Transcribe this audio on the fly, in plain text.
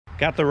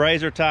Got the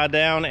RZR tied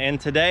down, and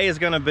today is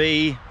going to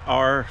be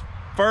our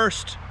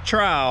first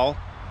trial.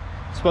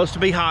 It's supposed to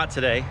be hot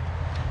today.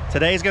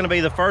 Today's going to be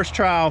the first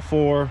trial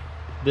for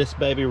this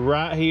baby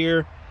right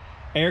here.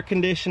 Air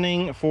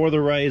conditioning for the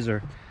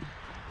RZR.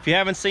 If you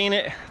haven't seen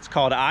it, it's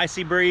called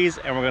Icybreeze,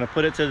 and we're going to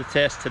put it to the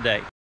test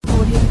today.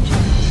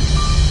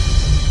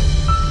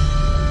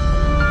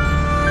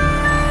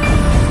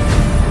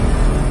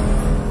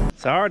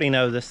 So I already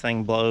know this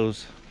thing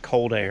blows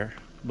cold air,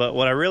 but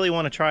what I really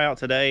want to try out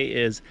today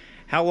is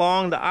how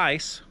long the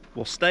ice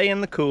will stay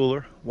in the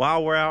cooler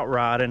while we're out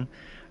riding.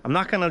 I'm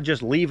not going to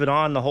just leave it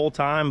on the whole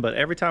time, but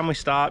every time we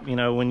stop, you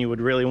know, when you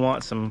would really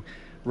want some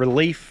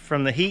relief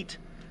from the heat,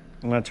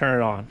 I'm going to turn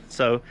it on.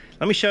 So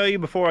let me show you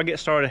before I get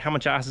started how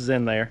much ice is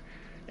in there,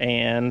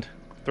 and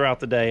throughout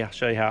the day I'll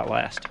show you how it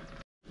lasts.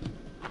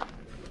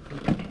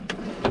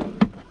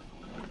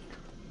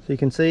 So you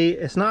can see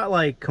it's not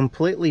like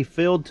completely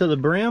filled to the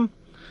brim,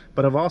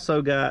 but I've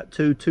also got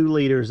two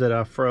 2-liters that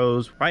I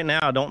froze. Right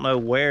now I don't know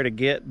where to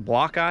get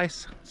block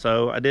ice,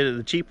 so I did it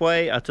the cheap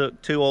way. I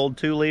took 2 old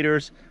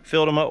 2-liters,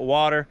 filled them up with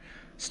water,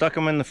 stuck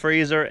them in the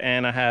freezer,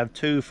 and I have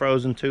 2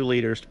 frozen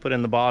 2-liters to put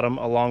in the bottom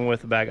along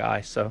with a bag of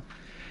ice. So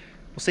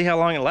we'll see how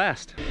long it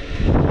lasts.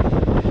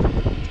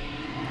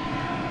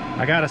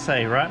 I gotta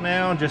say, right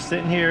now, just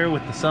sitting here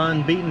with the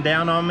sun beating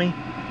down on me,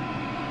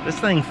 this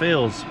thing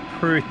feels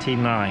pretty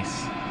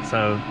nice.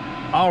 So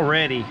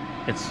already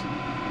it's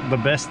the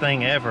best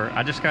thing ever.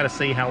 I just got to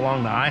see how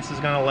long the ice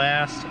is going to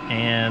last,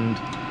 and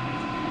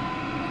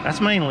that's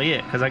mainly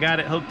it, because I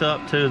got it hooked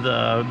up to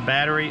the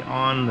battery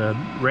on the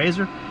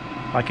RZR,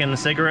 like in the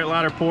cigarette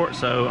lighter port.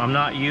 So I'm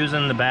not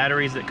using the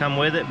batteries that come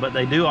with it, but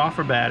they do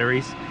offer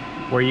batteries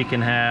where you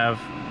can have,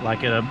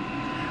 like at a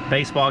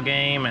baseball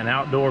game, an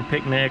outdoor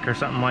picnic or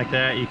something like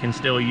that, you can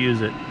still use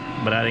it.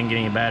 But I didn't get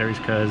any batteries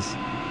because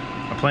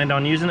I planned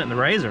on using it in the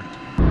RZR.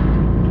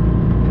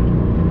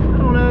 I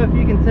don't know if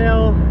you can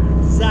tell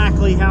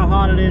exactly how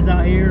hot it is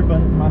out here, but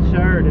my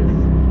shirt is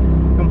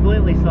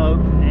completely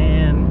soaked,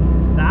 and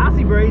the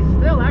Icybreeze is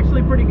still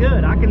actually pretty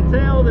good. I can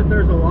tell that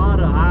there's a lot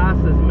of ice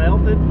that's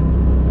melted,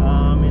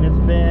 and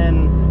it's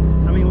been,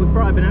 I mean, we've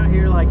probably been out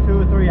here like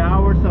 2 or 3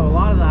 hours, so a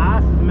lot of the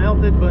ice is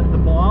melted, but the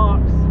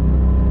blocks,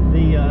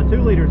 the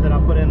 2-liters that I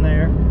put in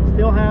there,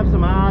 still have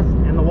some ice,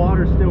 and the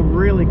water's still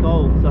really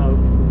cold. So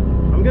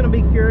I'm going to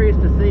be curious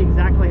to see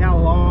exactly how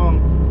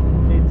long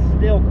it's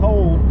still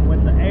cold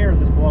with the air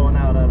that's blowing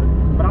out of it.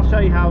 But I'll show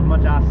you how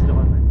much ice is still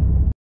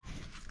in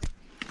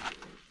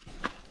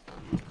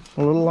there.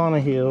 A little on a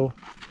hill.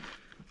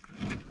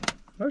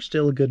 There's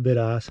still a good bit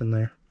of ice in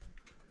there,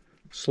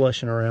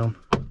 slushing around.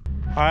 All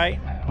right,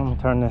 let me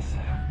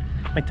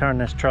turn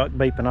this truck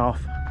beeping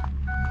off.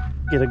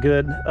 Get a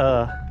good,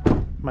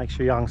 make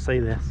sure y'all can see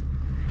this.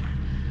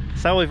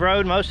 So we've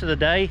rode most of the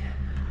day.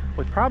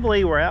 We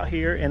probably were out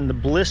here in the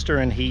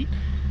blistering heat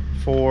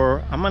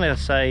for, I'm gonna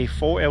say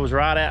it was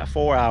right at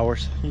 4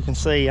 hours. You can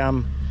see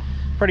I'm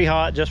pretty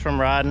hot just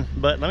from riding,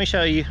 but let me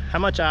show you how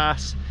much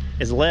ice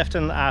is left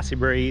in the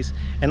Icybreeze.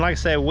 And like I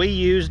said, we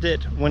used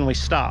it when we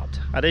stopped.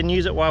 I didn't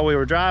use it while we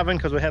were driving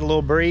because we had a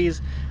little breeze.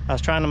 I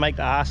was trying to make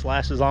the ice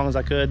last as long as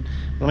I could.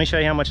 Let me show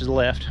you how much is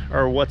left,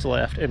 or what's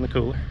left in the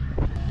cooler.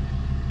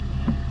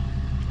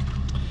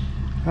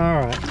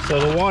 All right, so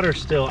the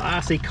water's still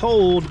icy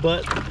cold,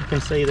 but you can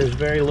see there's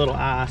very little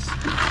ice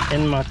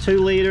in my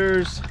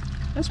 2-liters.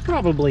 That's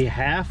probably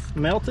half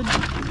melted,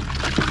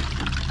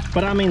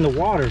 but I mean the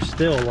water's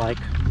still like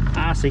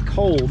icy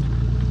cold.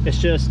 It's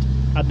just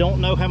I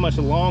don't know how much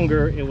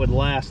longer it would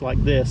last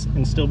like this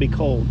and still be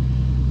cold.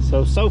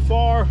 So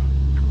far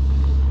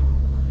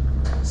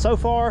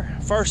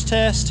first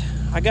test,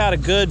 I got a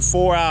good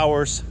 4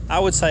 hours. I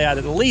would say I'd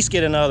at least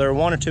get another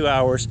 1 or 2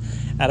 hours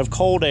out of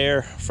cold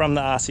air from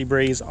the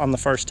Icybreeze on the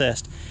first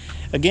test.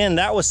 Again,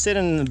 that was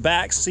sitting in the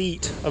back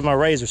seat of my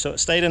RZR, so it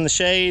stayed in the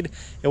shade.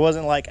 It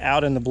wasn't like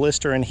out in the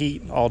blistering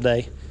heat all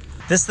day.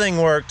 This thing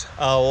worked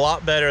a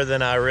lot better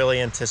than I really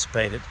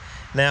anticipated.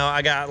 Now,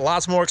 I got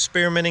lots more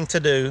experimenting to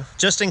do,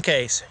 just in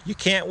case. You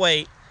can't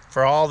wait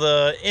for all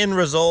the end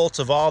results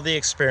of all the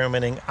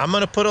experimenting. I'm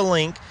gonna put a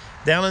link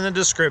down in the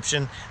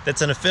description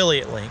that's an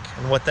affiliate link.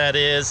 And what that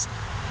is,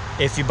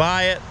 if you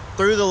buy it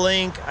through the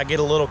link, I get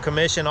a little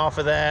commission off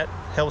of that.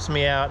 Helps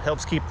me out,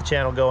 helps keep the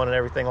channel going and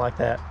everything like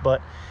that.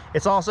 But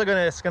it's also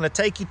gonna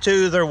take you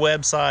to their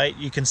website.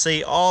 You can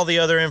see all the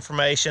other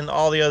information,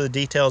 all the other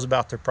details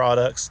about their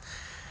products.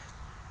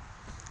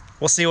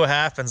 We'll see what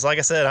happens. Like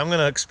I said, I'm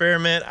gonna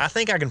experiment. I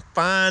think I can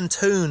fine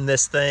tune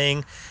this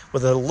thing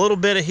with a little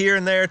bit of here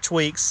and there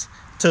tweaks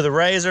to the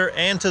RZR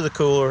and to the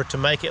cooler to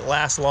make it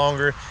last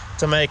longer,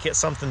 to make it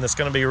something that's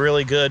gonna be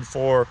really good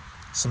for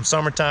some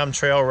summertime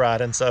trail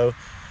riding. So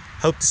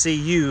hope to see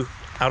you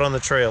out on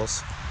the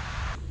trails.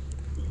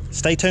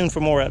 Stay tuned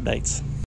for more updates.